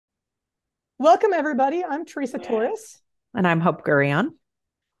Welcome, everybody. I'm Teresa Torres. And I'm Hope Gurion.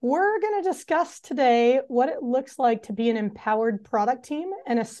 We're going to discuss today what it looks like to be an empowered product team,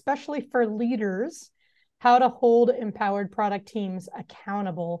 and especially for leaders, how to hold empowered product teams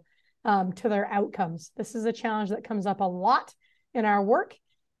accountable to their outcomes. This is a challenge that comes up a lot in our work.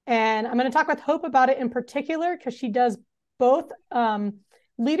 And I'm going to talk with Hope about it in particular because she does both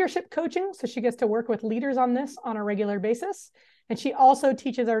leadership coaching. So she gets to work with leaders on this on a regular basis. And she also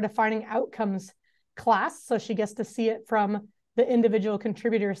teaches our defining outcomes class. So she gets to see it from the individual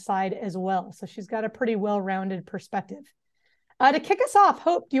contributor side as well. So she's got a pretty well-rounded perspective. To kick us off,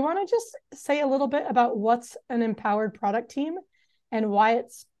 Hope, do you want to just say a little bit about what's an empowered product team and why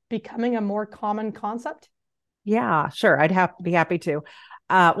it's becoming a more common concept? Yeah, sure. Be happy to.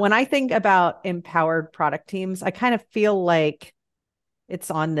 When I think about empowered product teams, I kind of feel like it's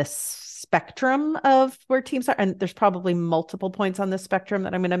on this spectrum of where teams are. And there's probably multiple points on this spectrum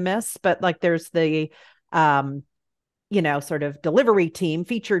that I'm going to miss, but like there's the, sort of delivery team,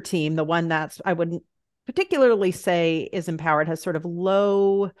 feature team, the one that's, I wouldn't particularly say is empowered, has sort of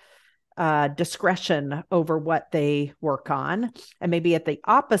low discretion over what they work on. And maybe at the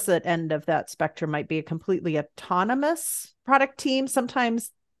opposite end of that spectrum might be a completely autonomous product team.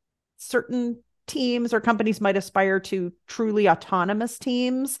 Sometimes certain teams or companies might aspire to truly autonomous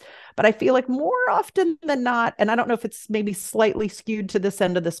teams, but I feel like more often than not, and I don't know if it's maybe slightly skewed to this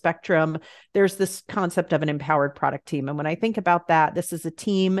end of the spectrum, there's this concept of an empowered product team. And when I think about that, this is a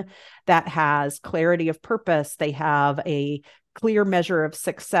team that has clarity of purpose. They have a clear measure of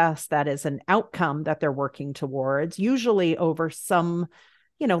success that is an outcome that they're working towards, usually over some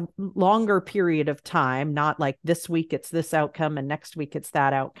longer period of time, not like this week it's this outcome and next week it's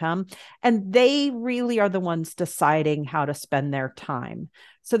that outcome. And they really are the ones deciding how to spend their time.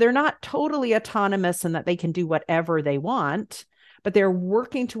 So they're not totally autonomous in that they can do whatever they want, but they're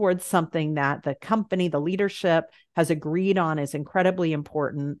working towards something that the company, the leadership has agreed on is incredibly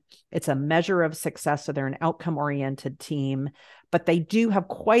important. It's a measure of success. So they're an outcome-oriented team, but they do have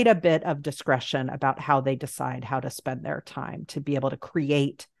quite a bit of discretion about how they decide how to spend their time to be able to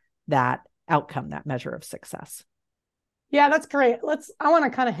create that outcome, that measure of success. Yeah, that's great. I want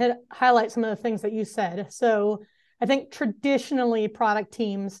to kind of highlight some of the things that you said. So I think traditionally product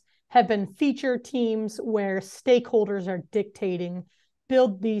teams have been feature teams where stakeholders are dictating,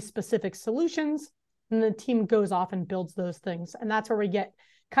 build these specific solutions, and the team goes off and builds those things. And that's where we get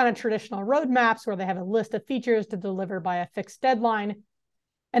kind of traditional roadmaps where they have a list of features to deliver by a fixed deadline.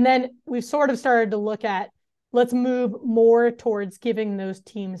 And then we've sort of started to look at, let's move more towards giving those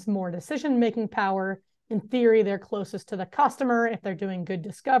teams more decision-making power. In theory, they're closest to the customer if they're doing good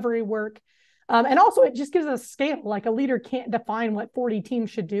discovery work. And also it just gives us scale. Like a leader can't define what 40 teams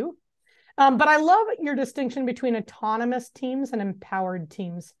should do. But I love your distinction between autonomous teams and empowered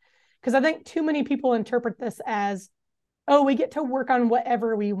teams, because I think too many people interpret this as, oh, we get to work on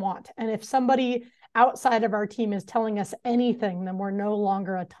whatever we want. And if somebody outside of our team is telling us anything, then we're no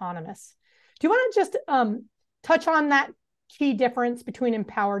longer autonomous. Do you want to just touch on that key difference between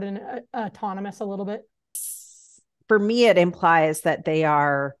empowered and autonomous a little bit? For me, it implies that they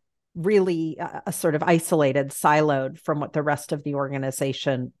are really a sort of isolated, siloed from what the rest of the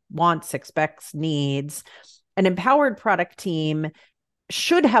organization wants, expects, needs. An empowered product team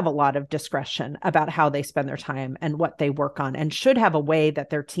should have a lot of discretion about how they spend their time and what they work on, and should have a way that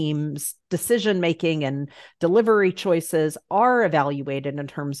their team's decision-making and delivery choices are evaluated in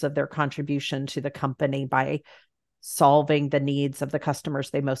terms of their contribution to the company by solving the needs of the customers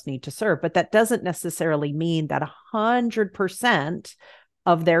they most need to serve. But that doesn't necessarily mean that 100%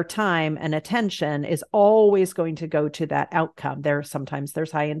 of their time and attention is always going to go to that outcome. Sometimes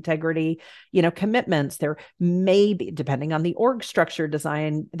there's high integrity, commitments. There may be, depending on the org structure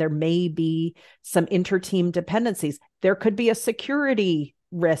design, there may be some inter-team dependencies. There could be a security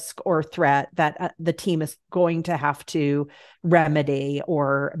risk or threat that the team is going to have to remedy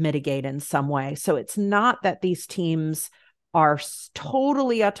or mitigate in some way. So it's not that these teams are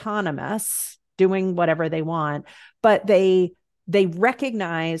totally autonomous, doing whatever they want, but they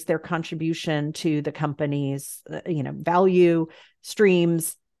recognize their contribution to the company's, value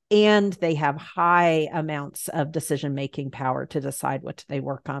streams, and they have high amounts of decision-making power to decide what they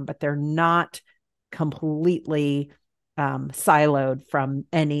work on, but they're not completely siloed from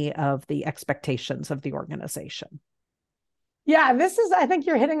any of the expectations of the organization. Yeah, I think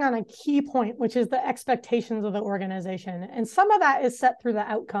you're hitting on a key point, which is the expectations of the organization. And some of that is set through the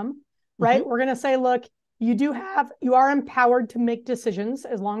outcome, right? Mm-hmm. We're going to say, look, you are empowered to make decisions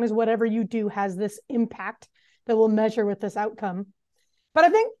as long as whatever you do has this impact that we'll measure with this outcome. But I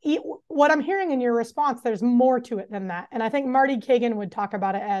think what I'm hearing in your response, there's more to it than that. And I think Marty Kagan would talk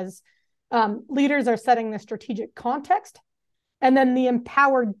about it as Leaders are setting the strategic context, and then the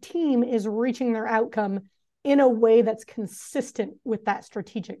empowered team is reaching their outcome in a way that's consistent with that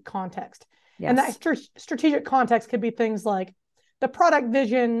strategic context. Yes. And that strategic context could be things like the product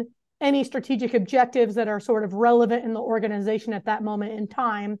vision, any strategic objectives that are sort of relevant in the organization at that moment in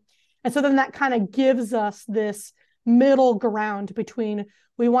time. And so then that kind of gives us this middle ground between,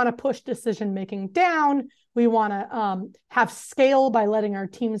 we want to push decision making down, we want to have scale by letting our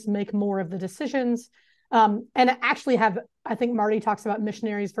teams make more of the decisions, and actually have, I think Marty talks about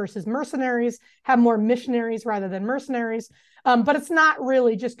missionaries versus mercenaries, have more missionaries rather than mercenaries. But it's not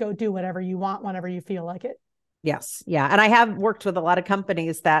really just go do whatever you want whenever you feel like it. Yes. Yeah. And I have worked with a lot of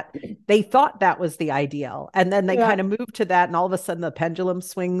companies that they thought that was the ideal. And then they kind of moved to that. And all of a sudden the pendulum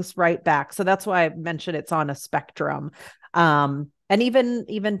swings right back. So that's why I mentioned it's on a spectrum. And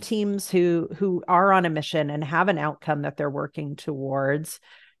even teams who are on a mission and have an outcome that they're working towards,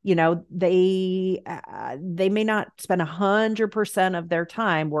 you know, they may not spend 100% of their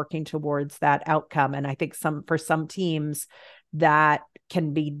time working towards that outcome. And I think for some teams that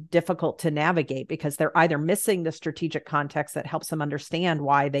can be difficult to navigate because they're either missing the strategic context that helps them understand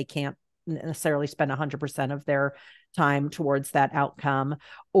why they can't necessarily spend 100% of their time towards that outcome,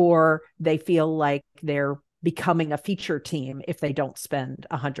 or they feel like they're becoming a feature team if they don't spend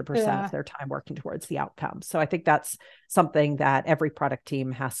 100% of their time working towards the outcome. So I think that's something that every product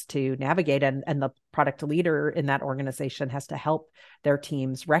team has to navigate, and the product leader in that organization has to help their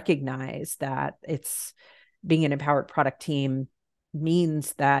teams recognize that it's being an empowered product team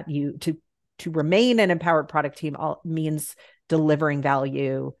means that to remain an empowered product team means delivering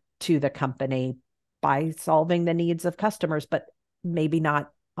value to the company by solving the needs of customers, but maybe not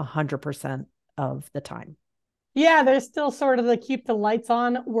 100% of the time. Yeah, there's still sort of the keep the lights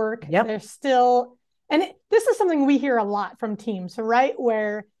on work. Yep. There's still, this is something we hear a lot from teams, right?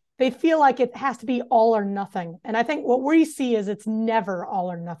 Where they feel like it has to be all or nothing. And I think what we see is it's never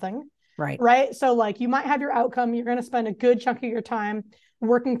all or nothing. Right. So like you might have your outcome, you're going to spend a good chunk of your time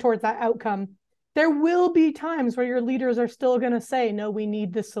working towards that outcome. There will be times where your leaders are still going to say, no, we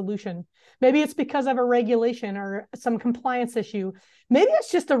need this solution. Maybe it's because of a regulation or some compliance issue. Maybe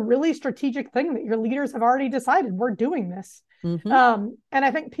it's just a really strategic thing that your leaders have already decided we're doing this. Mm-hmm. And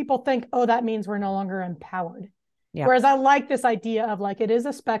I think people think, oh, that means we're no longer empowered. Yeah. Whereas I like this idea of like, it is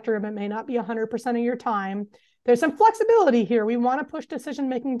a spectrum. It may not be 100% of your time. There's some flexibility here. We want to push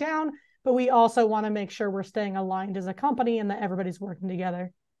decision-making down, but we also want to make sure we're staying aligned as a company and that everybody's working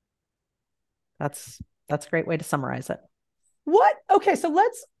together. That's a great way to summarize it. Okay,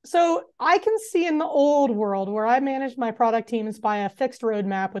 so I can see in the old world where I managed my product teams by a fixed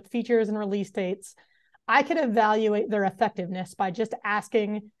roadmap with features and release dates, I could evaluate their effectiveness by just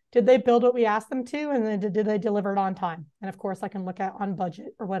asking, did they build what we asked them to? And then did they deliver it on time? And of course I can look at on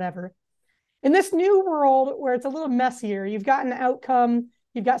budget or whatever. In this new world where it's a little messier, you've got an outcome,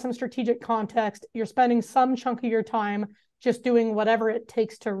 you've got some strategic context, you're spending some chunk of your time just doing whatever it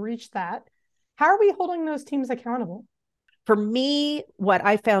takes to reach that. How are we holding those teams accountable? For me, what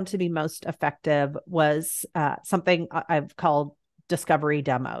I found to be most effective was something I've called discovery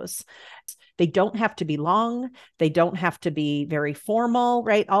demos. They don't have to be long. They don't have to be very formal,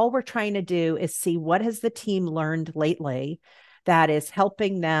 right? All we're trying to do is see what has the team learned lately that is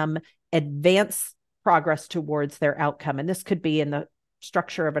helping them advance progress towards their outcome. And this could be in the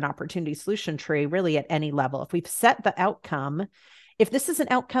structure of an opportunity solution tree, really at any level. If we've set the outcome, if this is an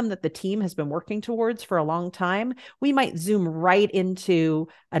outcome that the team has been working towards for a long time, we might zoom right into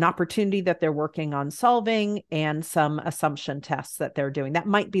an opportunity that they're working on solving and some assumption tests that they're doing. That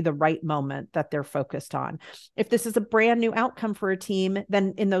might be the right moment that they're focused on. If this is a brand new outcome for a team,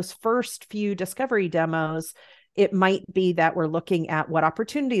 then in those first few discovery demos, it might be that we're looking at what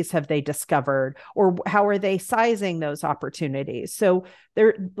opportunities have they discovered or how are they sizing those opportunities. So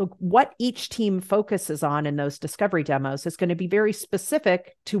what each team focuses on in those discovery demos is going to be very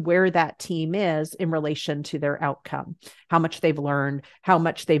specific to where that team is in relation to their outcome, how much they've learned, how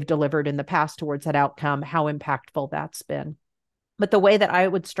much they've delivered in the past towards that outcome, how impactful that's been. But the way that I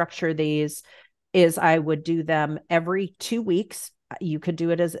would structure these is I would do them every 2 weeks. You could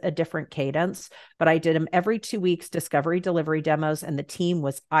do it as a different cadence, but I did them every 2 weeks, discovery delivery demos, and the team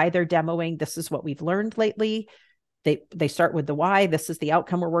was either demoing, this is what we've learned lately. They start with the why, this is the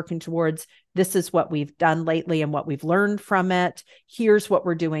outcome we're working towards. This is what we've done lately and what we've learned from it. Here's what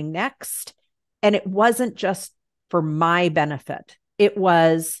we're doing next. And it wasn't just for my benefit. It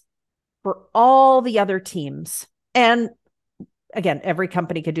was for all the other teams. And again, every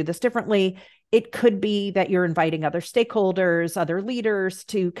company could do this differently. It could be that you're inviting other stakeholders, other leaders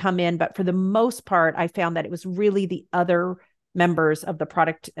to come in. But for the most part, I found that it was really the other members of the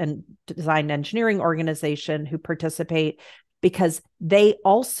product and design engineering organization who participate, because they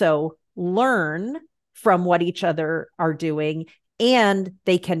also learn from what each other are doing, and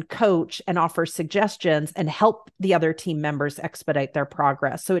they can coach and offer suggestions and help the other team members expedite their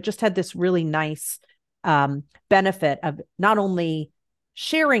progress. So it just had this really nice benefit of not only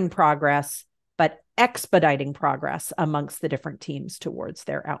sharing progress, but expediting progress amongst the different teams towards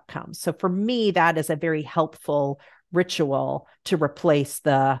their outcomes. So for me, that is a very helpful ritual to replace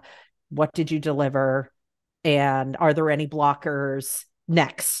the what did you deliver and are there any blockers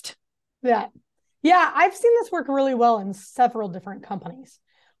next? Yeah. Yeah, I've seen this work really well in several different companies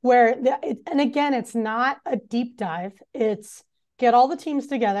where, and again, it's not a deep dive. It's get all the teams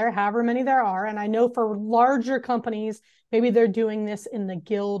together, however many there are. And I know for larger companies, maybe they're doing this in the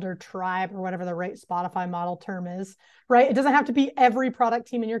guild or tribe or whatever the right Spotify model term is, right? It doesn't have to be every product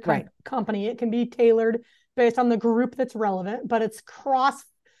team in your company. It can be tailored based on the group that's relevant, but it's cross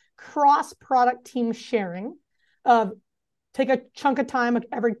product team sharing of take a chunk of time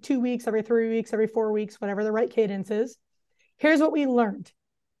every 2 weeks, every 3 weeks, every 4 weeks, whatever the right cadence is. Here's what we learned.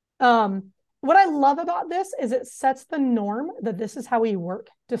 What I love about this is it sets the norm that this is how we work.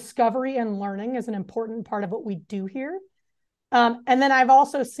 Discovery and learning is an important part of what we do here. And then I've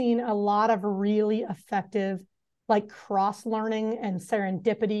also seen a lot of really effective, like cross-learning and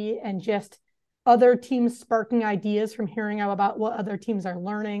serendipity and just other teams sparking ideas from hearing about what other teams are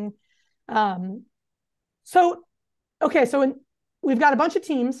learning. So we've got a bunch of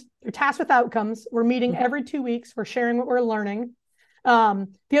teams. They're tasked with outcomes. We're meeting every 2 weeks. We're sharing what we're learning. The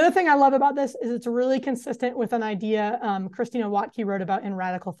other thing I love about this is it's really consistent with an idea Christina Watke wrote about in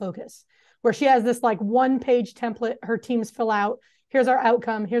Radical Focus, where she has this like 1-page template her teams fill out. Here's our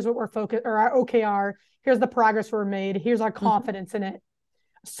outcome. Here's what we're focused, or our OKR. Here's the progress we're made. Here's our confidence in it.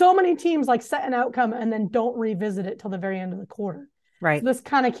 So many teams like set an outcome and then don't revisit it till the very end of the quarter. Right. So this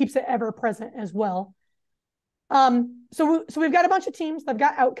kind of keeps it ever present as well. So we've got a bunch of teams. They've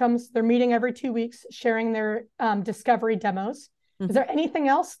got outcomes. They're meeting every 2 weeks, sharing their discovery demos. Is there anything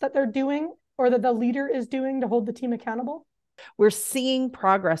else that they're doing or that the leader is doing to hold the team accountable? We're seeing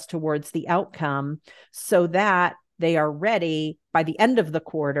progress towards the outcome so that they are ready by the end of the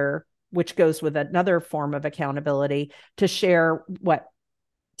quarter, which goes with another form of accountability, to share what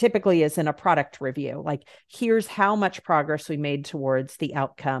typically is in a product review. Like, here's how much progress we made towards the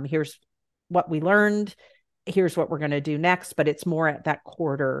outcome. Here's what we learned. Here's what we're going to do next, but it's more at that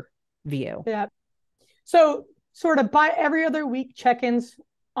quarter view. Yeah. So sort of by every other week check-ins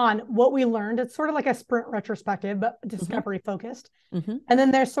on what we learned. It's sort of like a sprint retrospective, but discovery focused. And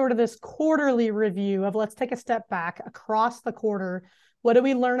then there's sort of this quarterly review of let's take a step back across the quarter. What do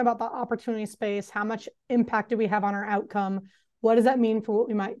we learn about the opportunity space? How much impact do we have on our outcome? What does that mean for what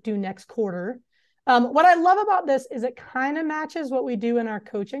we might do next quarter? What I love about this is it kind of matches what we do in our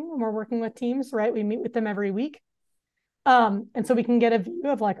coaching when we're working with teams, right? We meet with them every week. And so we can get a view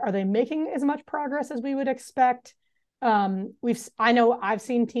of like, are they making as much progress as we would expect? I know I've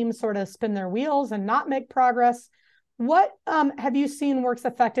seen teams sort of spin their wheels and not make progress. What have you seen works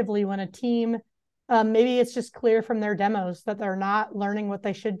effectively when a team, maybe it's just clear from their demos that they're not learning what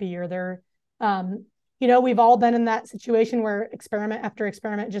they should be, or they're, we've all been in that situation where experiment after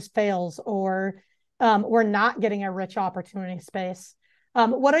experiment just fails, or we're not getting a rich opportunity space.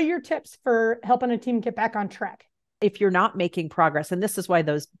 What are your tips for helping a team get back on track? If you're not making progress, and this is why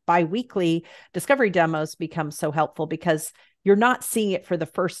those biweekly discovery demos become so helpful, because you're not seeing it for the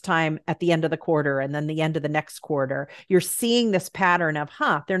first time at the end of the quarter and then the end of the next quarter. You're seeing this pattern of,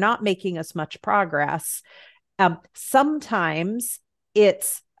 they're not making as much progress. Sometimes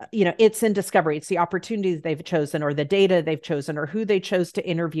it's in discovery. It's the opportunities they've chosen, or the data they've chosen, or who they chose to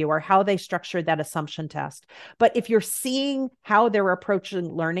interview, or how they structured that assumption test. But if you're seeing how they're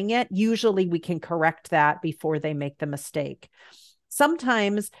approaching learning it, usually we can correct that before they make the mistake.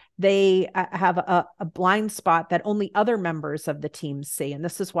 Sometimes they have a blind spot that only other members of the team see. And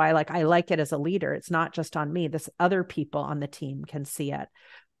this is why I like it as a leader. It's not just on me. This other people on the team can see it.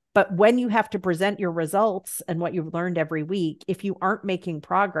 But when you have to present your results and what you've learned every week, if you aren't making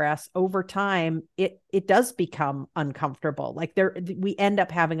progress over time, it does become uncomfortable. We end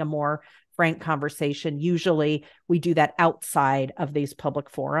up having a more frank conversation. Usually we do that outside of these public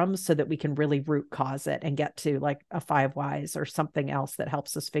forums so that we can really root cause it and get to like a 5 whys or something else that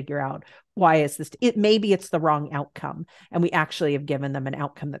helps us figure out why is this. Maybe it's the wrong outcome, and we actually have given them an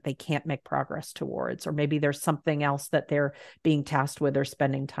outcome that they can't make progress towards, or maybe there's something else that they're being tasked with or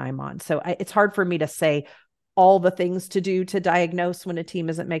spending time on. So it's hard for me to say all the things to do to diagnose when a team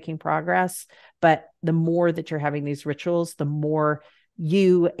isn't making progress, but the more that you're having these rituals, the more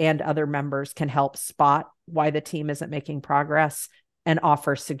you and other members can help spot why the team isn't making progress and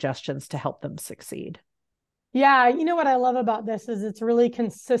offer suggestions to help them succeed. Yeah, you know what I love about this is it's really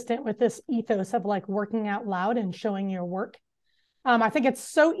consistent with this ethos of like working out loud and showing your work. I think it's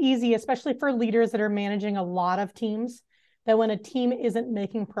so easy, especially for leaders that are managing a lot of teams, that when a team isn't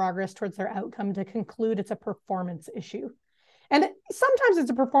making progress towards their outcome, to conclude it's a performance issue. And sometimes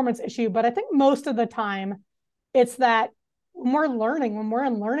it's a performance issue, but I think most of the time it's that when we're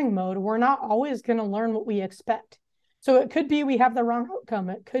in learning mode, we're not always going to learn what we expect. So it could be we have the wrong outcome.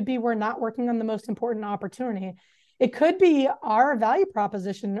 It could be we're not working on the most important opportunity. It could be our value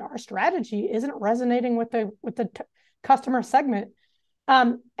proposition, our strategy isn't resonating with the customer segment.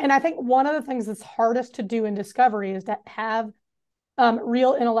 And I think one of the things that's hardest to do in discovery is to have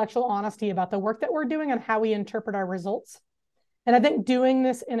real intellectual honesty about the work that we're doing and how we interpret our results. And I think doing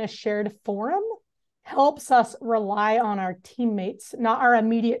this in a shared forum helps us rely on our teammates, not our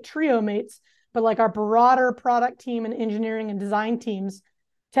immediate trio mates, but like our broader product team and engineering and design teams,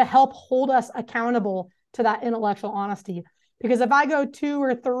 to help hold us accountable to that intellectual honesty. Because if I go 2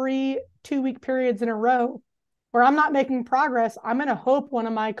 or 3 2-week periods in a row where I'm not making progress, I'm going to hope one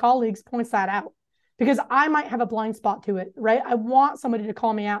of my colleagues points that out, because I might have a blind spot to it, right? I want somebody to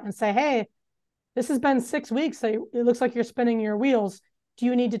call me out and say, hey, this has been 6 weeks. So it looks like you're spinning your wheels. Do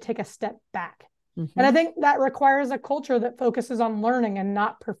you need to take a step back? Mm-hmm. And I think that requires a culture that focuses on learning and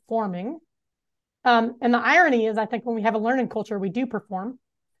not performing. And the irony is, I think when we have a learning culture, we do perform,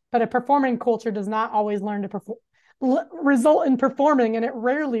 but a performing culture does not always learn to perform, result in performing, and it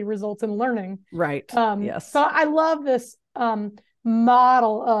rarely results in learning. Right. Yes. So I love this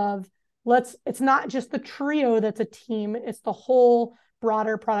model of it's not just the trio that's a team, it's the whole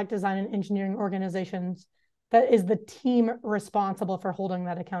broader product design and engineering organizations that is the team responsible for holding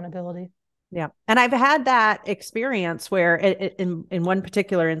that accountability. Yeah. And I've had that experience where in one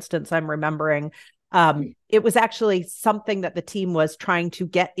particular instance, I'm remembering, it was actually something that the team was trying to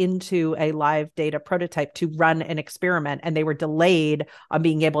get into a live data prototype to run an experiment, and they were delayed on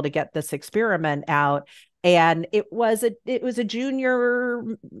being able to get this experiment out. And it was a junior,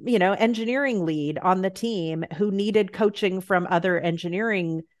 engineering lead on the team who needed coaching from other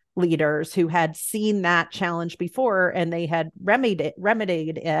engineering leaders who had seen that challenge before, and they had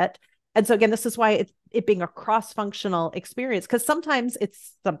remedied it. And so again, this is why it being a cross-functional experience, because sometimes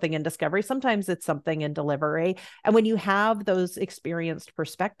it's something in discovery, sometimes it's something in delivery. And when you have those experienced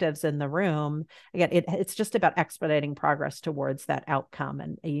perspectives in the room, again, it's just about expediting progress towards that outcome.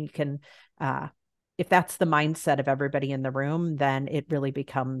 And you can, if that's the mindset of everybody in the room, then it really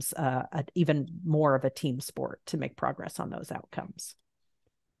becomes even more of a team sport to make progress on those outcomes.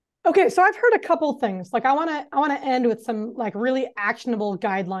 Okay, so I've heard a couple things. Like I want to end with some like really actionable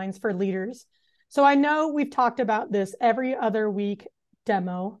guidelines for leaders. So I know we've talked about this every other week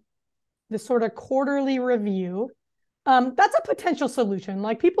demo, this sort of quarterly review. That's a potential solution.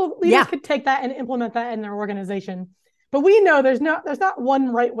 Like leaders could take that and implement that in their organization. But we know there's not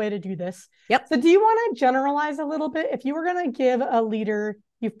one right way to do this. Yep. So do you want to generalize a little bit? If you were going to give a leader,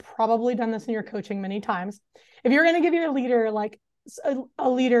 you've probably done this in your coaching many times. If you're going to give your leader a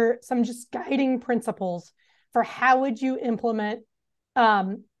leader some just guiding principles for how would you implement,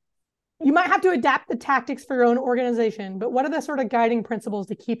 you might have to adapt the tactics for your own organization, but what are the sort of guiding principles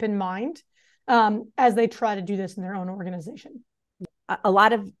to keep in mind as they try to do this in their own organization? A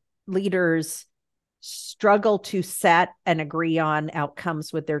lot of leaders struggle to set and agree on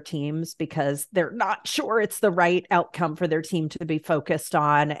outcomes with their teams because they're not sure it's the right outcome for their team to be focused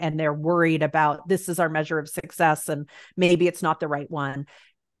on. And they're worried about, this is our measure of success, and maybe it's not the right one.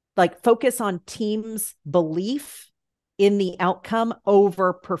 Like, focus on team's belief in the outcome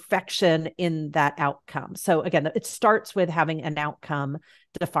over perfection in that outcome. So again, it starts with having an outcome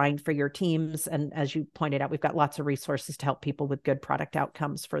defined for your teams. And as you pointed out, we've got lots of resources to help people with good product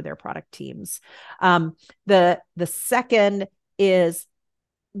outcomes for their product teams. The second is,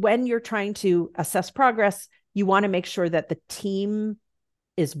 when you're trying to assess progress, you want to make sure that the team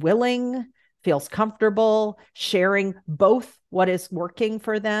is willing, feels comfortable sharing both what is working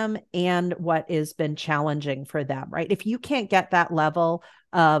for them and what has been challenging for them, right? If you can't get that level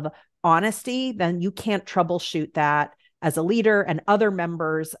of honesty, then you can't troubleshoot that as a leader, and other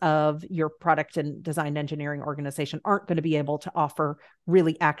members of your product and design engineering organization aren't going to be able to offer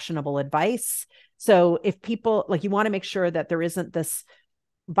really actionable advice. So if people, like, you want to make sure that there isn't this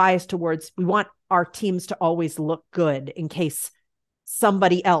bias towards, we want our teams to always look good in case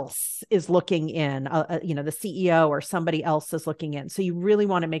somebody else is looking in, the CEO or somebody else is looking in. So you really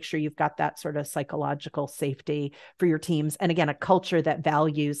want to make sure you've got that sort of psychological safety for your teams. And again, a culture that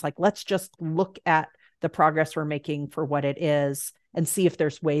values, like, let's just look at the progress we're making for what it is, and see if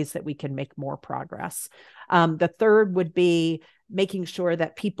there's ways that we can make more progress. The third would be making sure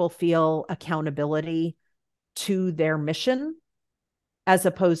that people feel accountability to their mission as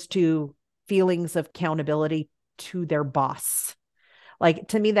opposed to feelings of accountability to their boss. Like,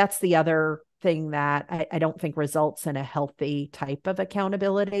 to me, that's the other thing that I don't think results in a healthy type of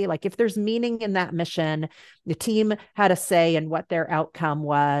accountability. Like, if there's meaning in that mission, the team had a say in what their outcome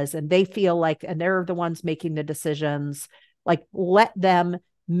was, and they feel like, and they're the ones making the decisions, like, let them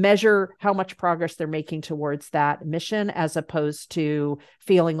measure how much progress they're making towards that mission, as opposed to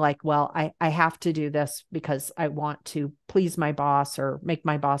feeling like, well, I have to do this because I want to please my boss or make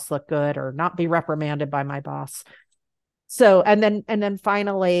my boss look good or not be reprimanded by my boss. So, and then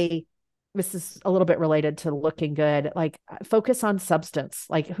finally, this is a little bit related to looking good, like, focus on substance.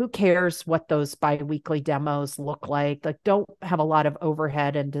 Like, who cares what those biweekly demos look like? Like, don't have a lot of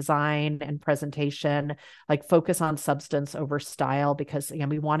overhead and design and presentation. Like, focus on substance over style, because again,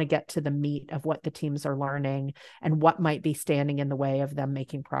 we want to get to the meat of what the teams are learning and what might be standing in the way of them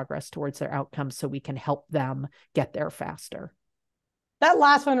making progress towards their outcomes, so we can help them get there faster. That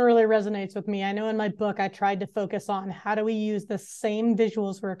last one really resonates with me. I know in my book, I tried to focus on how do we use the same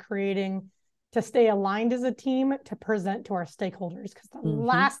visuals we're creating to stay aligned as a team to present to our stakeholders. Because the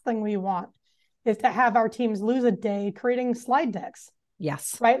last thing we want is to have our teams lose a day creating slide decks.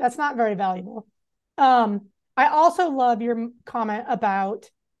 Yes. Right? That's not very valuable. I also love your comment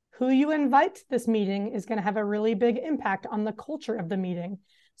about who you invite to this meeting is going to have a really big impact on the culture of the meeting.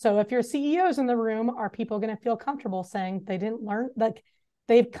 So if your CEO's in the room, are people going to feel comfortable saying they didn't learn, like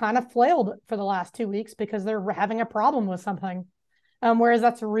they've kind of flailed for the last 2 weeks because they're having a problem with something? Whereas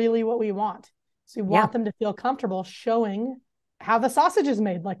that's really what we want. So we want them to feel comfortable showing how the sausage is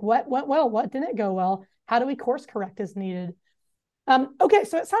made, like what went well, what didn't go well, how do we course correct as needed? Okay,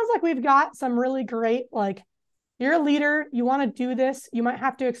 so it sounds like we've got some really great, like, you're a leader, you want to do this, you might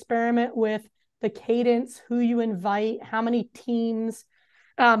have to experiment with the cadence, who you invite, how many teams.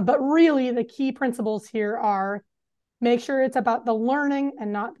 But really, the key principles here are make sure it's about the learning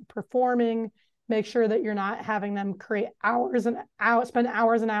and not performing. Make sure that you're not having them create spend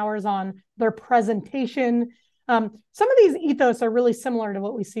hours and hours on their presentation. Some of these ethos are really similar to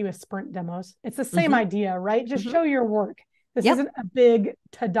what we see with sprint demos. It's the same idea, right? Just show your work. This isn't a big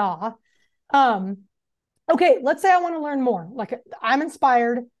ta-da. Okay, let's say I want to learn more. Like, I'm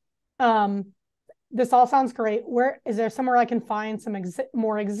inspired. This all sounds great. Where is there somewhere I can find some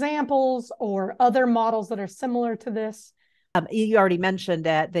more examples or other models that are similar to this? You already mentioned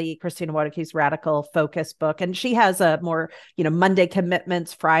the Christina Wadaki's Radical Focus book, and she has a more, Monday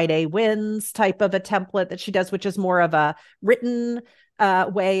commitments, Friday wins type of a template that she does, which is more of a written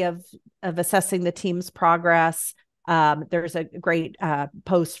way of assessing the team's progress. There's a great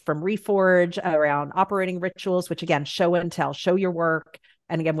post from Reforge around operating rituals, which again, show and tell, show your work.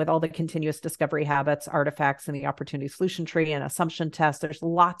 And again, with all the continuous discovery habits, artifacts, and the opportunity solution tree and assumption test, there's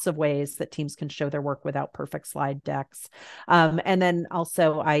lots of ways that teams can show their work without perfect slide decks. And then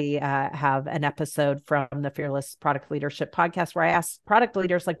also I have an episode from the Fearless Product Leadership podcast where I ask product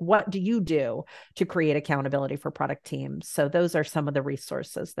leaders, like, what do you do to create accountability for product teams? So those are some of the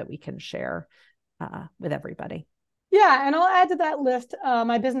resources that we can share with everybody. Yeah, and I'll add to that list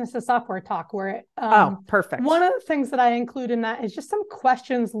my business is software talk, where perfect. One of the things that I include in that is just some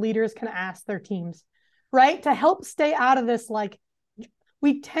questions leaders can ask their teams, right? To help stay out of this, like,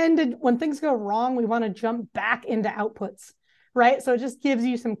 we tend to, when things go wrong, we want to jump back into outputs, right? So it just gives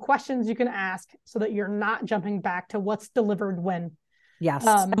you some questions you can ask so that you're not jumping back to what's delivered when. Yes.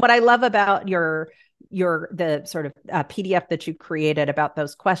 And what I love about the sort of PDF that you created about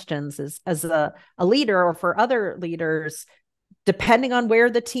those questions is, as a leader or for other leaders, depending on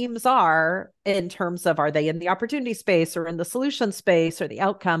where the teams are in terms of, are they in the opportunity space or in the solution space or the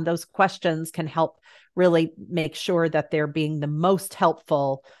outcome, those questions can help really make sure that they're being the most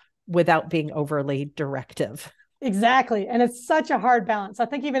helpful without being overly directive. Exactly. And it's such a hard balance. I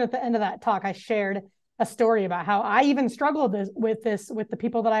think even at the end of that talk, I shared a story about how I even struggled with the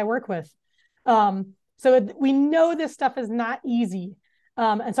people that I work with. So we know this stuff is not easy.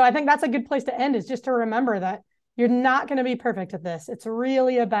 And so I think that's a good place to end, is just to remember that you're not going to be perfect at this. It's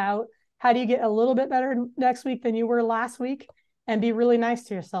really about how do you get a little bit better next week than you were last week, and be really nice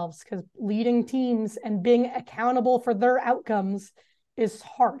to yourselves, because leading teams and being accountable for their outcomes is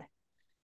hard.